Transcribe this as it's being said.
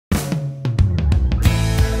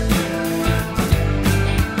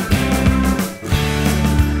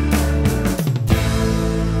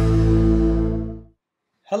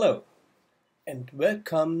Hello and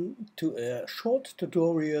welcome to a short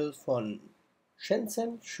tutorial from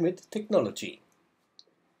Schmidt Technology.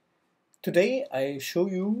 Today I show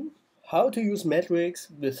you how to use Madrix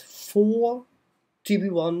with 4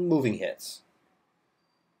 GB1 moving heads.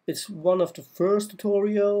 It's one of the first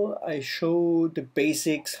tutorial I show the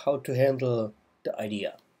basics how to handle the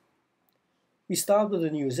idea. We start with a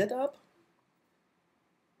new setup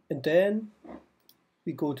and then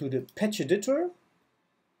we go to the patch editor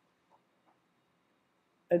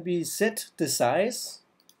and we set the size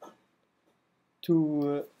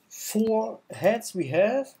to 4 heads we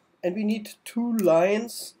have, and we need 2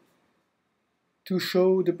 lines to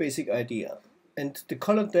show the basic idea. And the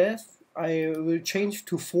color depth I will change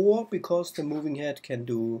to 4 because the moving head can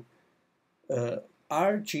do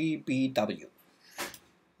RGBW.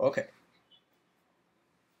 Okay.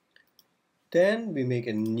 Then we make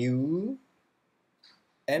a new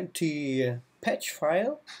empty patch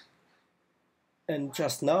file, and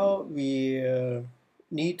just now we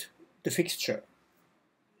need the fixture.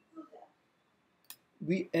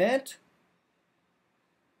 We add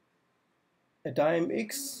a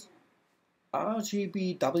DimeX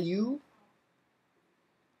RGBW.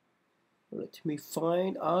 Let me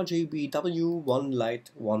find RGBW 1 light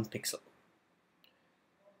 1 pixel.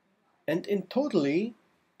 And in totally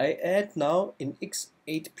I add now in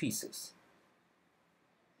X8 pieces.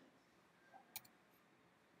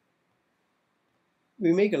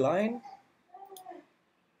 We make a line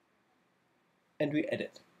and we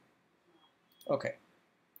edit. Okay.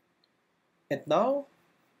 And now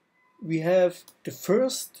we have the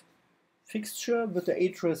first fixture with the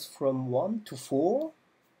address from 1 to 4.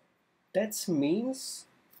 That means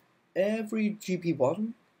every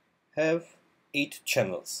GP1 have 8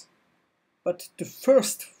 channels. But the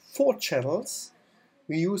first 4 channels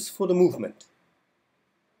we use for the movement.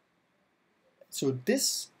 So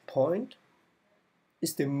this point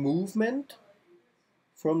is the movement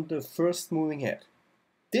from the first moving head.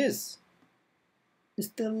 This is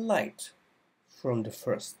the light from the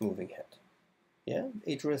first moving head. Yeah,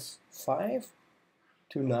 address 5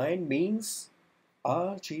 to 9 means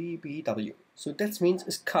RGBW. So that means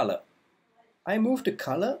it's color. I move the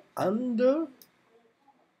color under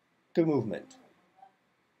the movement.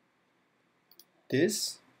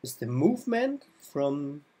 This is the movement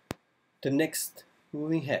from the next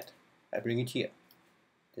moving head. I bring it here.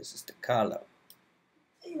 This is the color.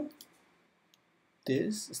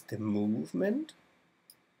 This is the movement.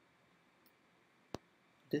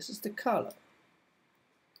 This is the color.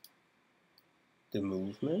 The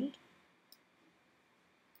movement.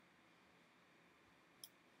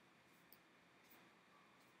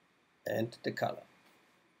 And the color.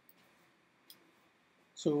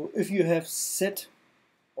 So if you have set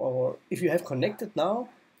or if you have connected now,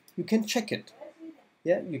 you can check it.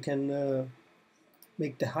 Yeah, you can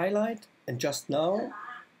make the highlight, and just now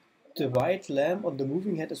the white lamp on the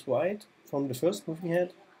moving head is white from the first moving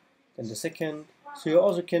head, then the second. So you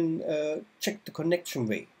also can check the connection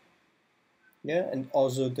way. Yeah, and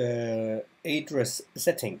also the address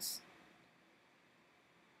settings.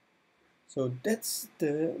 So that's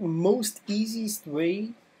the most easiest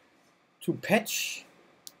way to patch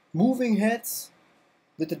moving heads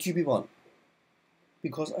with the GB1,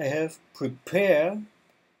 because I have prepared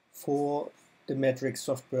for the Madrix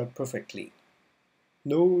software perfectly.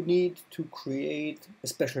 No need to create a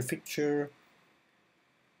special fixture,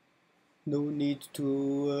 no need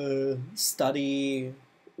to study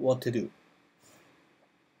what to do.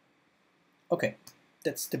 Okay,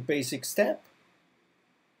 that's the basic step.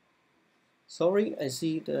 Sorry, I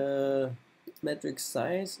see the Madrix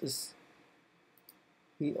size is,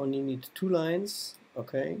 we only need 2 lines,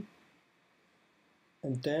 okay.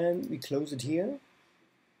 And then we close it here.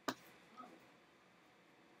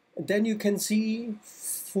 And then you can see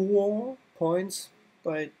 4 points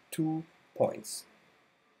by 2 points.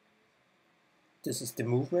 This is the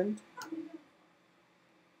movement.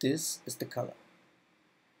 This is the color.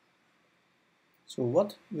 So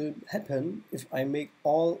what will happen if I make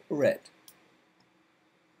all red?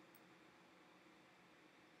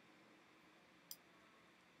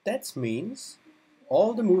 That means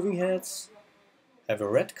all the moving heads have a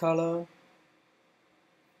red color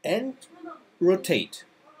and rotate,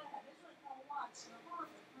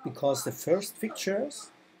 because the first fixtures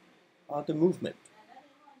are the movement.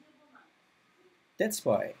 That's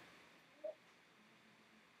why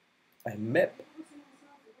I map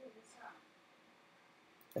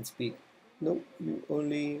and speak. No, you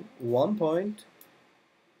only 1 point.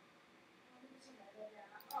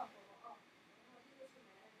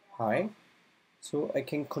 High, so I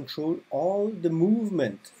can control all the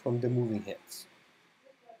movement from the moving heads.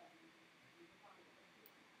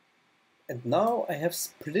 And now I have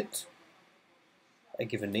split. I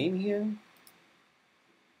give a name here.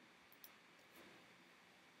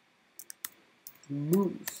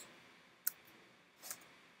 Move.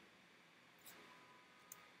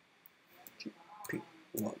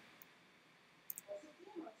 GP1.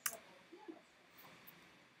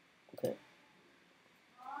 Okay.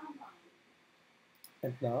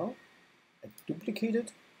 And now I duplicate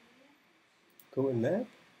it. Go in map.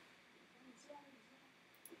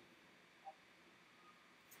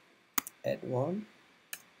 Add one.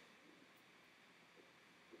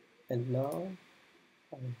 And now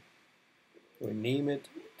I rename it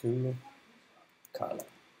to color.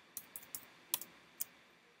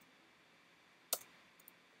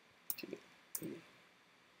 GP1.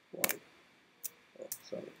 Oh,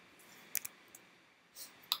 sorry.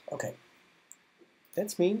 Okay.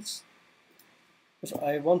 That means if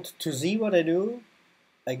I want to see what I do,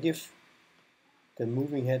 I give the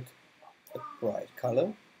moving head a bright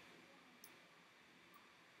color.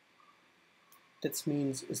 That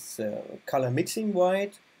means it's color mixing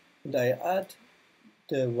white, and I add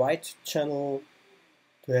the white channel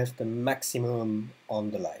to have the maximum on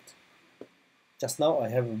the light. Just now I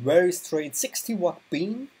have a very straight 60-watt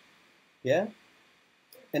beam, yeah,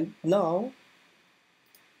 and now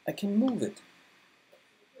I can move it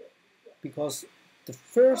because the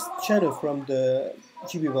first channel from the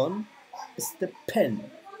GB1 is the pen.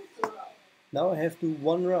 Now I have to do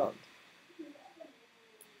one round.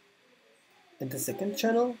 And the second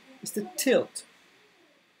channel is the tilt.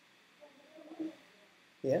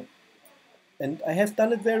 Yeah, and I have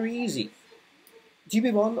done it very easy.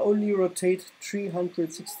 GB1 only rotates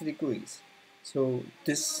 360 degrees. So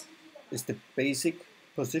this is the basic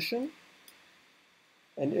position.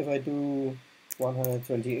 And if I do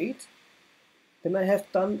 128, then I have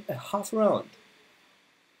done a half round.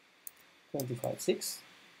 25.6.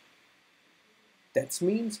 That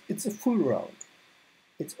means it's a full round.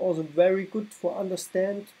 It's also very good for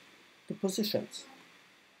understand the positions.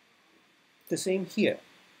 The same here.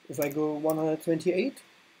 If I go 128,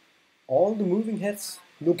 all the moving heads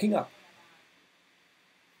looking up.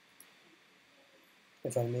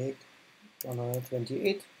 If I make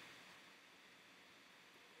 128,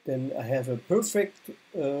 then I have a perfect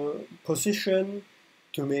position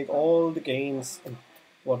to make all the gains and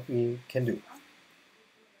what we can do.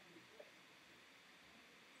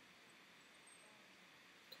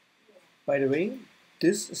 By the way,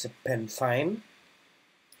 this is a pen fine.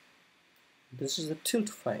 This is a tilt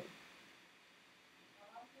fine.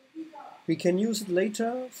 We can use it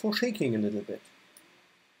later for shaking a little bit.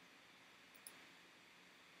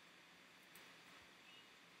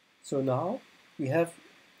 So now we have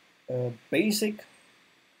a basic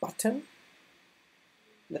button.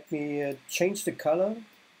 Let me change the color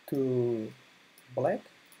to black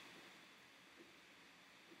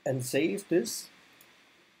and save this.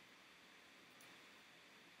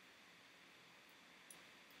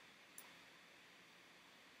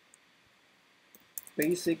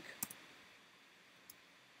 Basic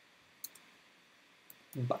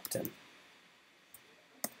button.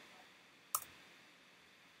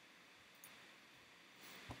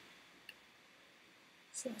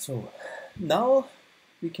 So now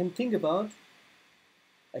we can think about,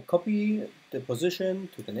 I copy the position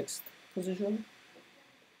to the next position.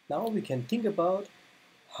 Now we can think about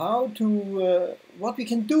how to, what we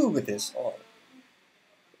can do with this all.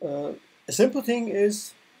 A simple thing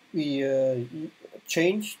is we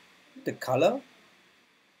change the color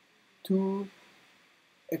to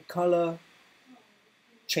a color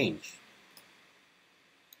change.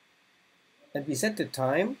 And we set the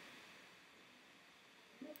time.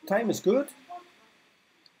 Time is good.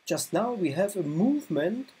 Just now we have a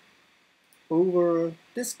movement over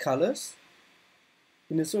these colors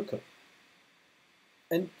in a circle.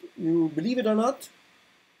 And you believe it or not,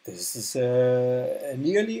 this is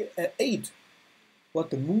nearly 8 what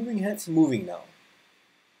the moving head's moving now.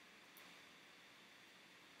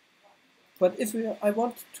 But if I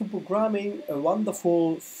want to programming a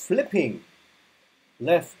wonderful flipping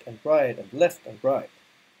left and right and left and right,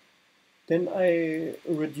 then I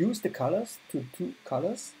reduce the colors to 2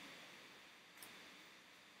 colors.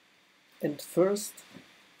 And first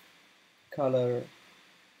color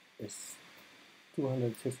is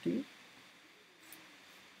 250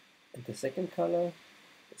 and the second color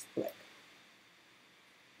is black.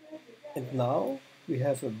 And now we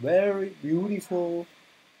have a very beautiful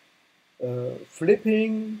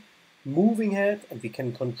flipping, moving head, and we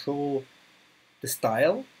can control the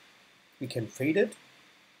style. We can fade it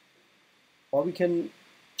or we can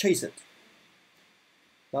chase it.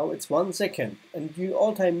 Now it's 1 second, and you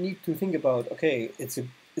all time need to think about, okay, it's a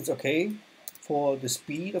it's okay for the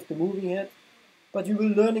speed of the moving head, but you will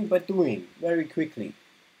learning by doing very quickly.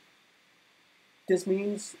 This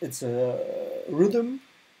means it's a rhythm,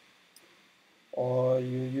 or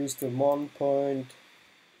you use the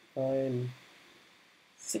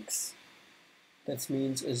 1.96. That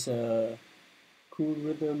means is a cool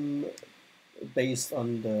rhythm based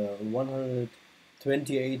on the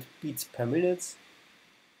 128 beats per minute.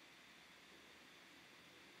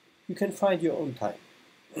 You can find your own time.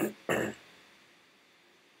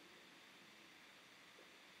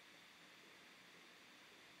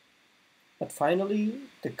 But finally,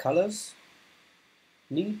 the colors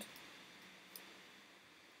need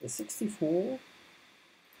a 64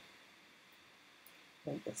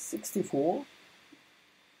 and a 64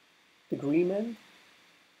 agreement.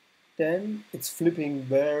 Then it's flipping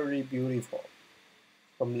very beautiful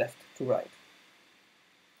from left to right.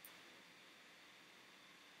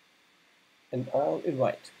 And all in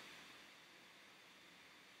white.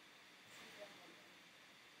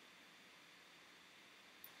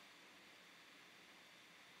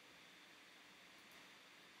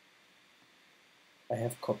 I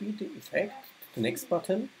have copied the effect to the next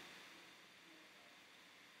button.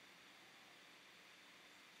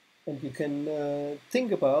 And you can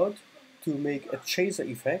think about to make a chaser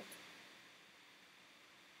effect.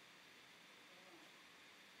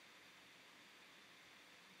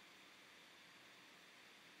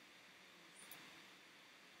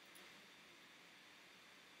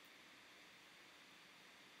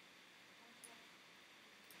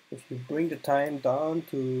 If you bring the time down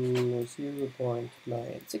to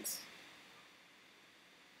 0.96,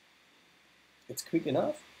 it's quick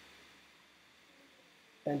enough.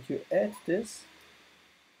 And you add this.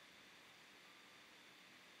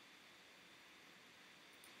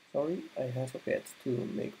 Sorry, I have forget to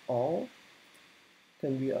make all.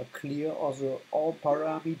 Then we are clear, also all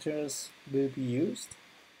parameters will be used.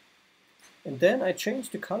 And then I change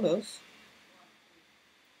the colors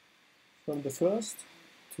from the first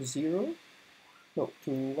to 0, no,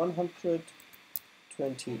 to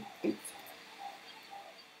 128.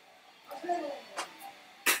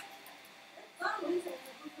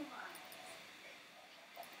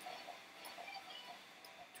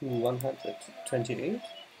 To 128.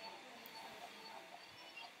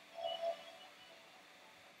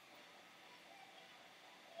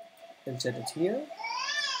 And set it here.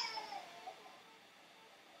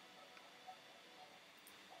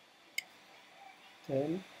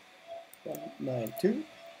 Then 192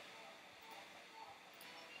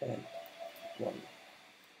 and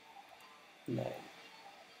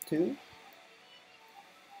 192.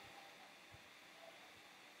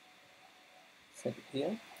 Set it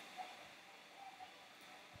here.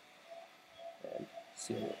 And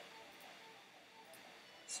 0,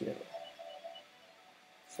 0.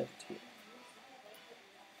 Set it here.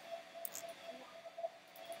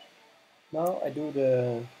 Now I do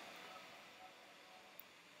the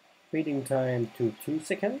waiting time to 2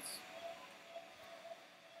 seconds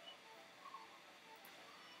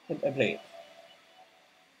and I play it.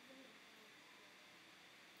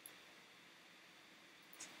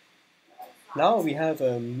 Now we have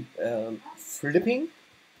flipping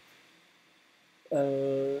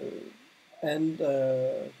and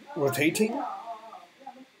rotating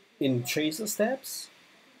in chaser steps,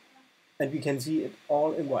 and we can see it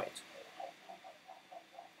all in white.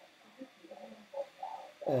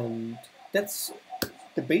 And that's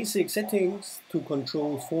the basic settings to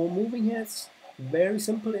control 4 moving heads. Very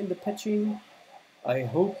simple in the patching. I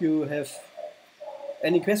hope you have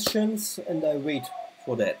any questions and I wait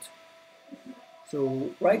for that.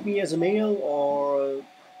 So write me as a mail or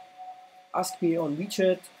ask me on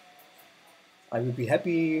WeChat. I will be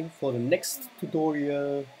happy for the next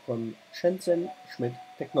tutorial from Schmidt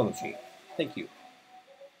Technology. Thank you.